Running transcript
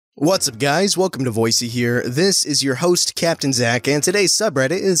What's up guys, welcome to Voicey here. This is your host Captain Zach, and today's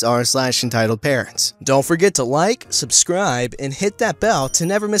subreddit is r/EntitledParents. Don't forget to like, subscribe, and hit that bell to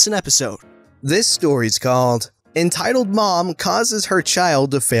never miss an episode. This story's called Entitled Mom Causes Her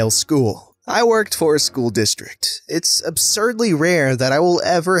Child to Fail School. I worked for a school district. It's absurdly rare that I will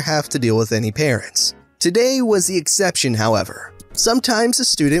ever have to deal with any parents. Today was the exception, however. Sometimes a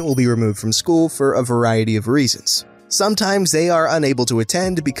student will be removed from school for a variety of reasons. Sometimes they are unable to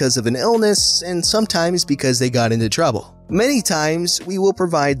attend because of an illness, and sometimes because they got into trouble. Many times, we will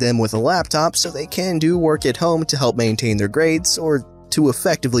provide them with a laptop so they can do work at home to help maintain their grades or to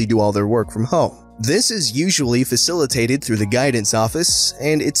effectively do all their work from home. This is usually facilitated through the guidance office,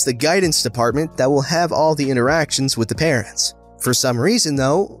 and it's the guidance department that will have all the interactions with the parents. For some reason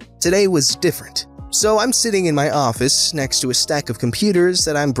though, today was different. So I'm sitting in my office next to a stack of computers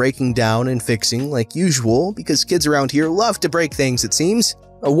that I'm breaking down and fixing like usual because kids around here love to break things, it seems.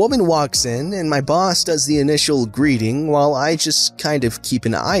 A woman walks in and my boss does the initial greeting while I just kind of keep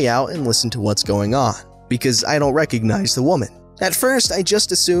an eye out and listen to what's going on because I don't recognize the woman. At first, I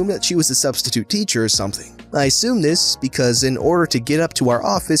just assumed that she was a substitute teacher or something. I assume this because in order to get up to our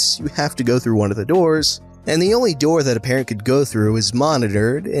office, you have to go through one of the doors. And the only door that a parent could go through is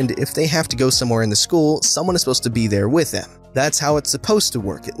monitored, and if they have to go somewhere in the school, someone is supposed to be there with them. That's how it's supposed to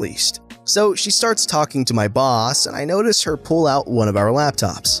work, at least. So she starts talking to my boss, and I notice her pull out one of our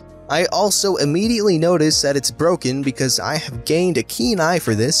laptops. I also immediately notice that it's broken because I have gained a keen eye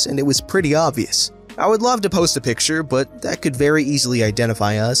for this, and it was pretty obvious. I would love to post a picture, but that could very easily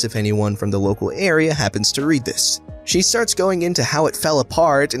identify us if anyone from the local area happens to read this. She starts going into how it fell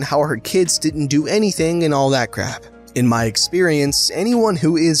apart and how her kids didn't do anything and all that crap. In my experience, anyone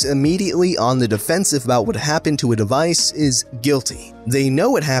who is immediately on the defensive about what happened to a device is guilty. They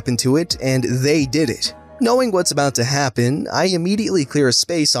know what happened to it and they did it. Knowing what's about to happen, I immediately clear a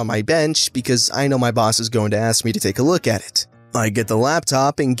space on my bench because I know my boss is going to ask me to take a look at it. I get the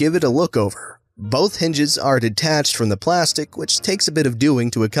laptop and give it a look over. Both hinges are detached from the plastic, which takes a bit of doing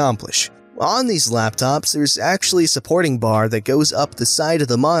to accomplish. On these laptops, there's actually a supporting bar that goes up the side of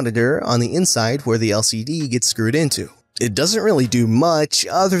the monitor on the inside where the LCD gets screwed into. It doesn't really do much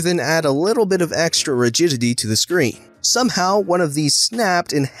other than add a little bit of extra rigidity to the screen. Somehow, one of these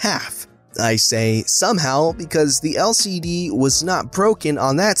snapped in half. I say somehow because the LCD was not broken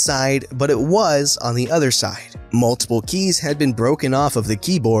on that side, but it was on the other side. Multiple keys had been broken off of the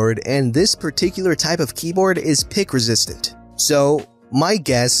keyboard, and this particular type of keyboard is pick resistant. So, my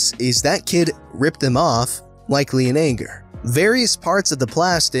guess is that kid ripped them off, likely in anger. Various parts of the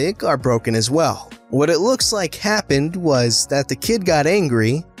plastic are broken as well. What it looks like happened was that the kid got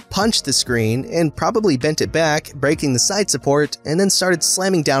angry, punched the screen, and probably bent it back, breaking the side support, and then started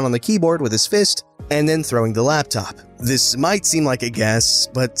slamming down on the keyboard with his fist, and then throwing the laptop. This might seem like a guess,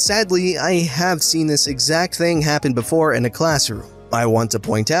 but sadly, I have seen this exact thing happen before in a classroom. I want to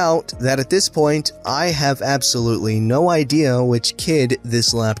point out that at this point, I have absolutely no idea which kid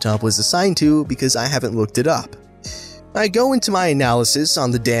this laptop was assigned to because I haven't looked it up. I go into my analysis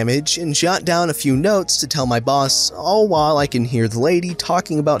on the damage and jot down a few notes to tell my boss, all while I can hear the lady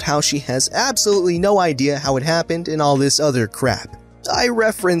talking about how she has absolutely no idea how it happened and all this other crap. I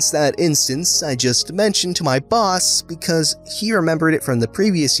reference that instance I just mentioned to my boss because he remembered it from the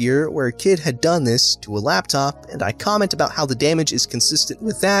previous year where a kid had done this to a laptop, and I comment about how the damage is consistent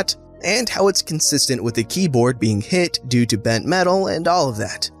with that and how it's consistent with the keyboard being hit due to bent metal and all of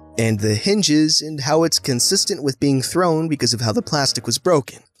that, and the hinges and how it's consistent with being thrown because of how the plastic was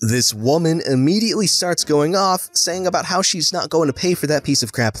broken. This woman immediately starts going off saying about how she's not going to pay for that piece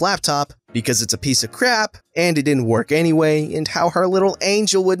of crap laptop because it's a piece of crap and it didn't work anyway, and how her little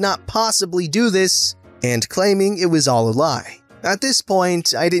angel would not possibly do this, and claiming it was all a lie. At this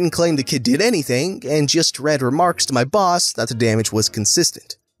point, I didn't claim the kid did anything and just read remarks to my boss that the damage was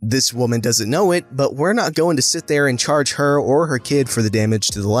consistent. This woman doesn't know it, but we're not going to sit there and charge her or her kid for the damage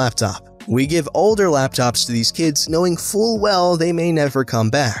to the laptop. We give older laptops to these kids knowing full well they may never come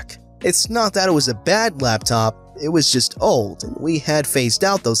back. It's not that it was a bad laptop, it was just old, and we had phased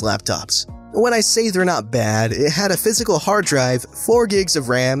out those laptops. When I say they're not bad, it had a physical hard drive, 4 gigs of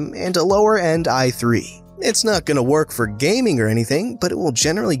RAM, and a lower-end i3. It's not gonna work for gaming or anything, but it will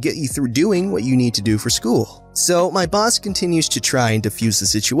generally get you through doing what you need to do for school. So my boss continues to try and defuse the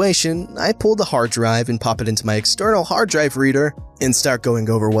situation. I pull the hard drive and pop it into my external hard drive reader and start going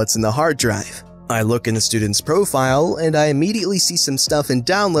over what's in the hard drive. I look in the student's profile and I immediately see some stuff in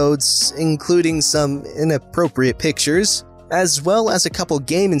downloads, including some inappropriate pictures, as well as a couple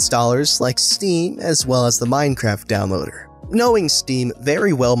game installers like Steam as well as the Minecraft downloader. Knowing Steam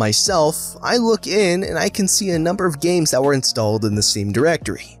very well myself, I look in and I can see a number of games that were installed in the Steam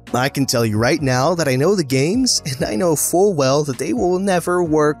directory. I can tell you right now that I know the games, and I know full well that they will never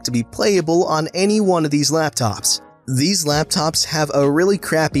work to be playable on any one of these laptops. These laptops have a really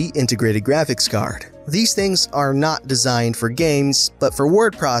crappy integrated graphics card. These things are not designed for games, but for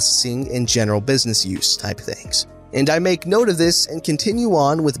word processing and general business use type things. And I make note of this and continue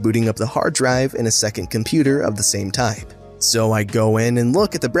on with booting up the hard drive in a second computer of the same type. So I go in and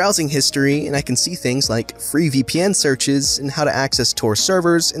look at the browsing history, and I can see things like free VPN searches and how to access Tor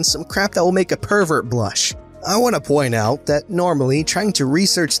servers and some crap that will make a pervert blush. I want to point out that normally trying to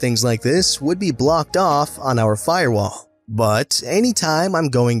research things like this would be blocked off on our firewall. But anytime I'm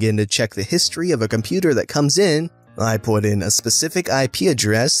going in to check the history of a computer that comes in, I put in a specific IP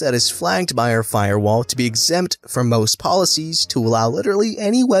address that is flagged by our firewall to be exempt from most policies to allow literally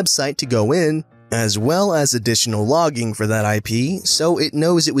any website to go in, as well as additional logging for that IP so it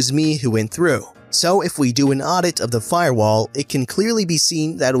knows it was me who went through. So if we do an audit of the firewall, it can clearly be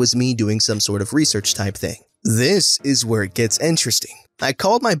seen that it was me doing some sort of research type thing. This is where it gets interesting. I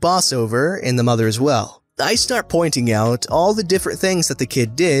called my boss over and the mother as well. I start pointing out all the different things that the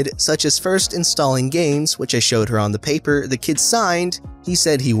kid did, such as first installing games, which I showed her on the paper the kid signed he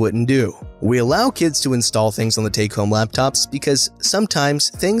said he wouldn't do. We allow kids to install things on the take-home laptops because sometimes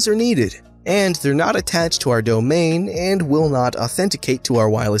things are needed, and they're not attached to our domain and will not authenticate to our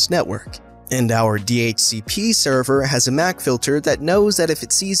wireless network. And our DHCP server has a MAC filter that knows that if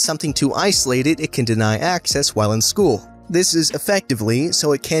it sees something too isolated, it can deny access while in school. This is effectively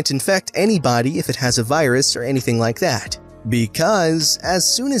so it can't infect anybody if it has a virus or anything like that. Because as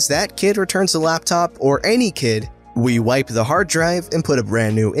soon as that kid returns a laptop, or any kid, we wipe the hard drive and put a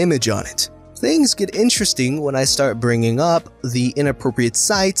brand new image on it. Things get interesting when I start bringing up the inappropriate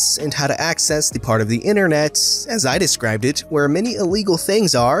sites and how to access the part of the internet, as I described it, where many illegal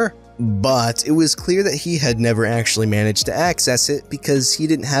things are, but it was clear that he had never actually managed to access it because he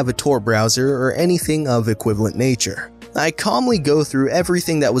didn't have a Tor browser or anything of equivalent nature. I calmly go through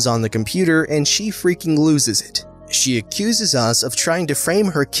everything that was on the computer and she freaking loses it. She accuses us of trying to frame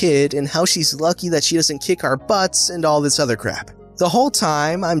her kid and how she's lucky that she doesn't kick our butts and all this other crap. The whole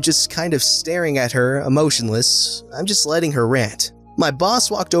time, I'm just kind of staring at her, emotionless. I'm just letting her rant. My boss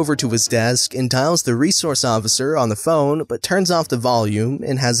walked over to his desk and dials the resource officer on the phone, but turns off the volume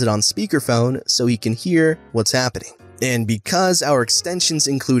and has it on speakerphone so he can hear what's happening. And because our extensions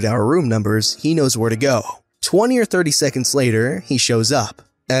include our room numbers, he knows where to go. 20 or 30 seconds later, he shows up.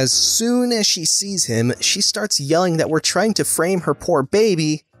 As soon as she sees him, she starts yelling that we're trying to frame her poor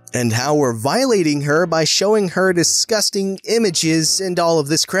baby, and how we're violating her by showing her disgusting images and all of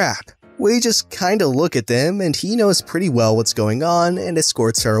this crap. We just kinda look at them, and he knows pretty well what's going on and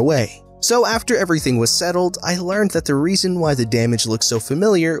escorts her away. So after everything was settled, I learned that the reason why the damage looked so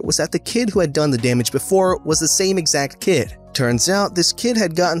familiar was that the kid who had done the damage before was the same exact kid. Turns out this kid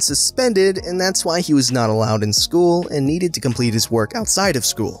had gotten suspended, and that's why he was not allowed in school and needed to complete his work outside of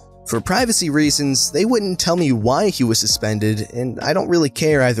school. For privacy reasons, they wouldn't tell me why he was suspended, and I don't really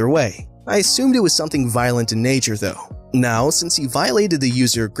care either way. I assumed it was something violent in nature though. Now, since he violated the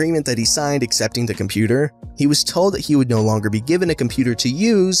user agreement that he signed accepting the computer, he was told that he would no longer be given a computer to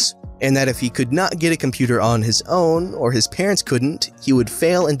use, and that if he could not get a computer on his own, or his parents couldn't, he would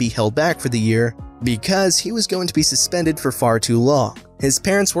fail and be held back for the year because he was going to be suspended for far too long. His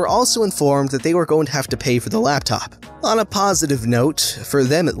parents were also informed that they were going to have to pay for the laptop. On a positive note, for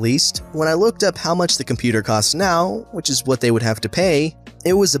them at least, when I looked up how much the computer costs now, which is what they would have to pay,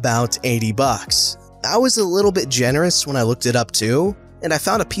 it was about 80 bucks. I was a little bit generous when I looked it up too, and I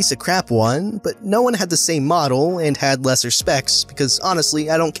found a piece of crap one, but no one had the same model and had lesser specs because honestly,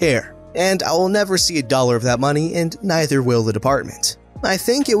 I don't care. And I will never see a dollar of that money, and neither will the department. I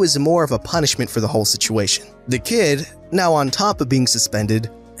think it was more of a punishment for the whole situation. The kid, now on top of being suspended,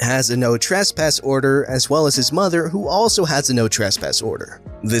 has a no trespass order, as well as his mother, who also has a no trespass order.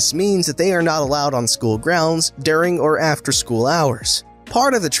 This means that they are not allowed on school grounds during or after school hours.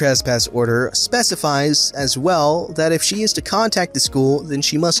 Part of the trespass order specifies as well that if she is to contact the school, then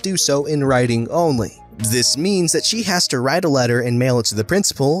she must do so in writing only. This means that she has to write a letter and mail it to the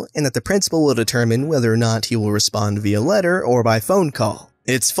principal, and that the principal will determine whether or not he will respond via letter or by phone call.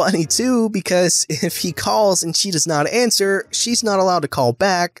 It's funny too, because if he calls and she does not answer, she's not allowed to call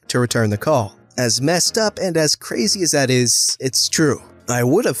back to return the call. As messed up and as crazy as that is, it's true. I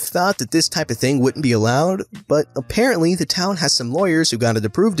would have thought that this type of thing wouldn't be allowed, but apparently the town has some lawyers who got it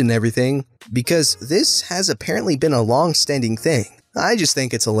approved and everything, because this has apparently been a long-standing thing. I just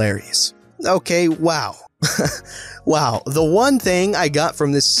think it's hilarious. Okay, wow. Wow, the one thing I got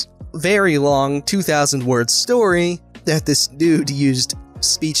from this very long 2,000-word story that this dude used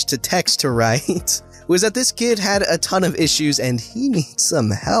speech to text to write was that this kid had a ton of issues and he needs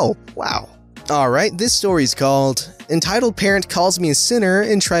some help. Wow. Alright, this story's called Entitled Parent Calls Me a Sinner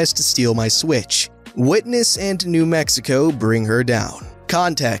and Tries to Steal My Switch. Witness and New Mexico Bring Her Down.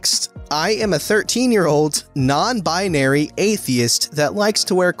 Context: I am a 13-year-old, non-binary atheist that likes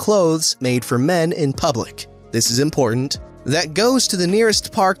to wear clothes made for men in public. This is important. That goes to the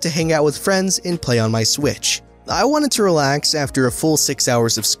nearest park to hang out with friends and play on my Switch. I wanted to relax after a full 6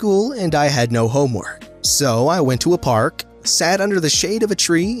 hours of school and I had no homework. So I went to a park, sat under the shade of a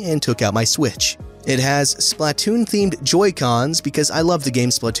tree, and took out my Switch. It has Splatoon-themed Joy-Cons because I love the game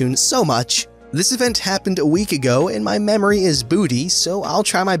Splatoon so much. This event happened a week ago and my memory is booty, so I'll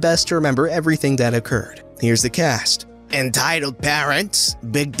try my best to remember everything that occurred. Here's the cast. Entitled Parent,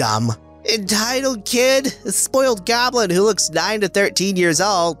 Big Dumb. Entitled Kid, a spoiled goblin who looks 9 to 13 years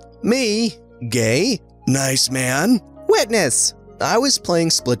old. Me, Gay, Nice Man. Witness. I was playing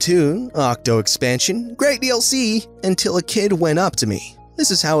Splatoon, Octo Expansion, great DLC, until a kid went up to me.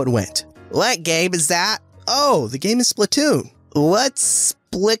 This is how it went. What game is that? Oh, the game is Splatoon. What's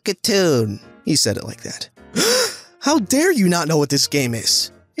Splicatoon? He said it like that. How dare you not know what this game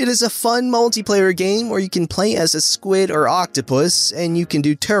is? It is a fun multiplayer game where you can play as a squid or octopus, and you can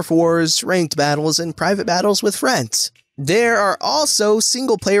do turf wars, ranked battles, and private battles with friends. There are also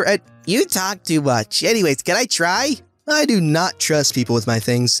single-player You talk too much. Anyways, can I try? I do not trust people with my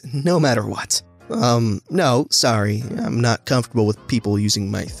things, no matter what. No, sorry, I'm not comfortable with people using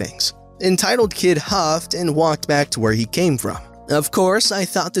my things. Entitled Kid huffed and walked back to where he came from. Of course, I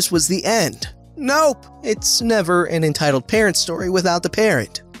thought this was the end. Nope, it's never an entitled parent story without the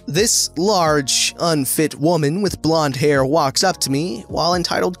parent. This large, unfit woman with blonde hair walks up to me, while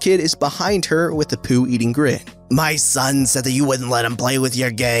Entitled Kid is behind her with a poo-eating grin. My son said that you wouldn't let him play with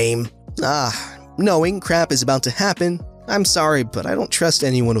your game. Knowing crap is about to happen, I'm sorry, but I don't trust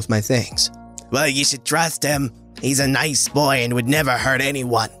anyone with my things. Well, you should trust him. He's a nice boy and would never hurt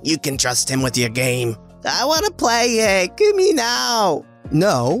anyone. You can trust him with your game. I want to play it. Give me now.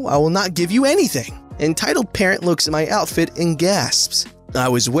 No, I will not give you anything. Entitled Parent looks at my outfit and gasps. I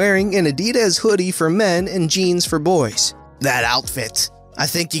was wearing an Adidas hoodie for men and jeans for boys. That outfit. I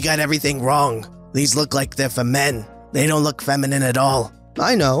think you got everything wrong. These look like they're for men. They don't look feminine at all.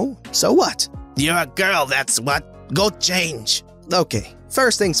 I know. So what? You're a girl, that's what. Go change. Okay,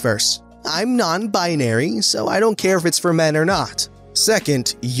 first things first. I'm non-binary, so I don't care if it's for men or not.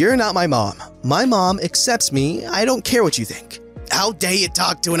 Second, you're not my mom. My mom accepts me. I don't care what you think. How dare you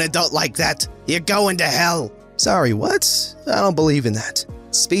talk to an adult like that? You're going to hell. Sorry, what? I don't believe in that.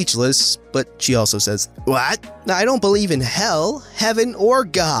 Speechless, but she also says, what? I don't believe in hell, heaven, or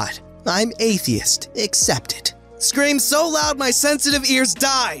God. I'm atheist. Accept it. Screamed so loud my sensitive ears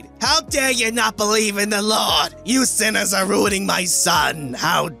died. How dare you not believe in the Lord? You sinners are ruining my son.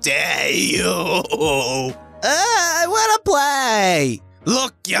 How dare you? I want to play.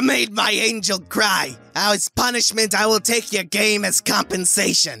 Look, you made my angel cry. As punishment, I will take your game as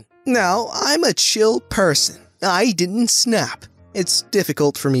compensation. Now, I'm a chill person. I didn't snap. It's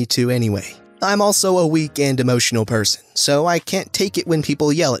difficult for me to anyway. I'm also a weak and emotional person, so I can't take it when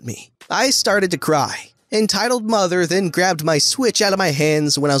people yell at me. I started to cry. Entitled Mother then grabbed my Switch out of my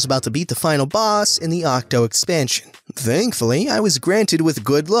hands when I was about to beat the final boss in the Octo expansion. Thankfully, I was granted with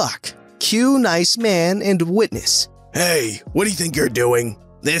good luck. Cue Nice Man and Witness. Hey, what do you think you're doing?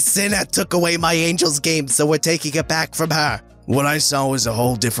 This sinner took away my angel's game, so we're taking it back from her. What I saw was a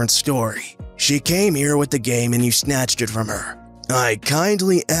whole different story. She came here with the game and you snatched it from her. I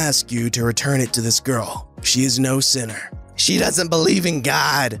kindly ask you to return it to this girl. She is no sinner. She doesn't believe in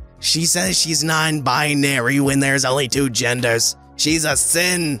God. She says she's non-binary when there's only 2 genders. She's a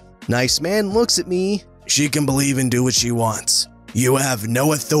sin. Nice Man looks at me. She can believe and do what she wants. You have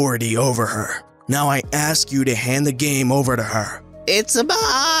no authority over her. Now I ask you to hand the game over to her. It's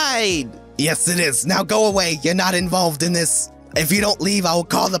mine. Yes, it is. Now go away. You're not involved in this. If you don't leave, I will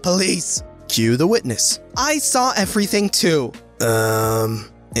call the police. Cue the witness. I saw everything too.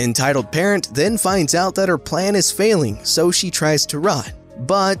 Entitled Parent then finds out that her plan is failing, so she tries to run.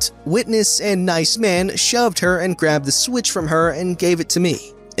 But Witness and Nice Man shoved her and grabbed the Switch from her and gave it to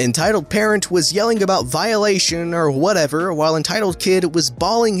me. Entitled Parent was yelling about violation or whatever while Entitled Kid was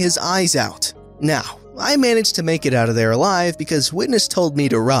bawling his eyes out. Now, I managed to make it out of there alive because Witness told me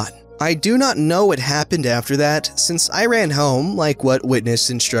to run. I do not know what happened after that since I ran home like what Witness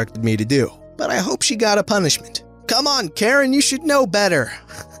instructed me to do, but I hope she got a punishment. Come on, Karen, you should know better.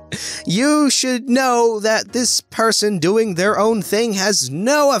 You should know that this person doing their own thing has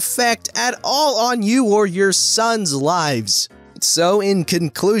no effect at all on you or your son's lives. So in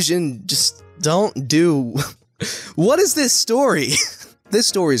conclusion, just don't do What is this story? This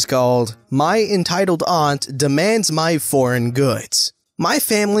story is called My Entitled Aunt Demands My Foreign Goods. My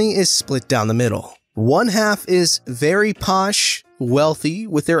family is split down the middle. One half is very posh, wealthy,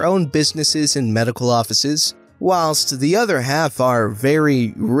 with their own businesses and medical offices, whilst the other half are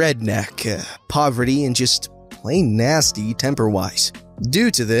very redneck, poverty, and just plain nasty temper-wise.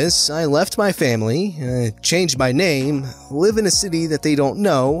 Due to this, I left my family, changed my name, live in a city that they don't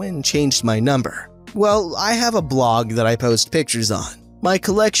know, and changed my number. Well, I have a blog that I post pictures on. My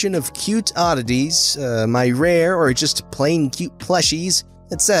collection of cute oddities, my rare or just plain cute plushies,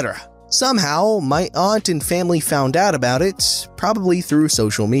 etc. Somehow, my aunt and family found out about it, probably through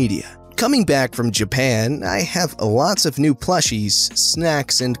social media. Coming back from Japan, I have lots of new plushies,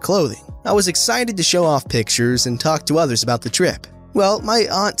 snacks, and clothing. I was excited to show off pictures and talk to others about the trip. Well, my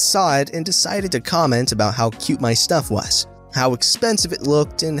aunt saw it and decided to comment about how cute my stuff was, how expensive it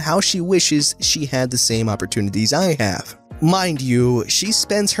looked, and how she wishes she had the same opportunities I have. Mind you, she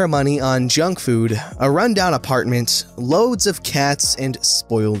spends her money on junk food, a rundown apartment, loads of cats, and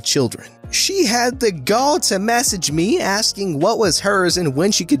spoiled children. She had the gall to message me asking what was hers and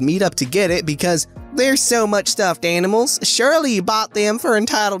when she could meet up to get it because there's so much stuffed animals, surely you bought them for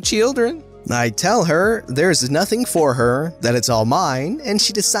entitled children. I tell her there's nothing for her, that it's all mine, and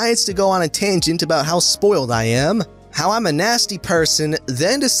she decides to go on a tangent about how spoiled I am, how I'm a nasty person,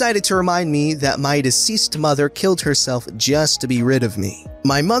 then decided to remind me that my deceased mother killed herself just to be rid of me.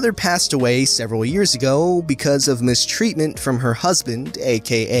 My mother passed away several years ago because of mistreatment from her husband,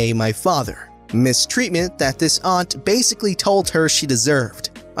 aka my father. Mistreatment that this aunt basically told her she deserved.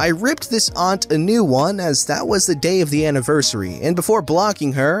 I ripped this aunt a new one as that was the day of the anniversary, and before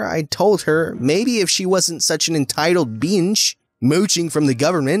blocking her, I told her maybe if she wasn't such an entitled binge, mooching from the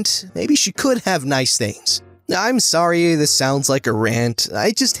government, maybe she could have nice things. I'm sorry this sounds like a rant,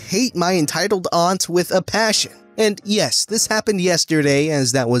 I just hate my entitled aunt with a passion. And yes, this happened yesterday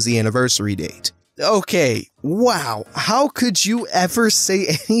as that was the anniversary date. Okay, wow, how could you ever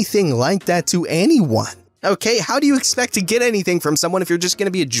say anything like that to anyone? Okay, how do you expect to get anything from someone if you're just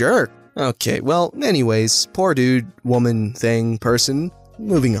gonna be a jerk? Okay, well, anyways, poor dude, woman, thing, person,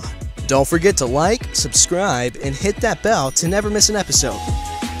 moving on. Don't forget to like, subscribe, and hit that bell to never miss an episode.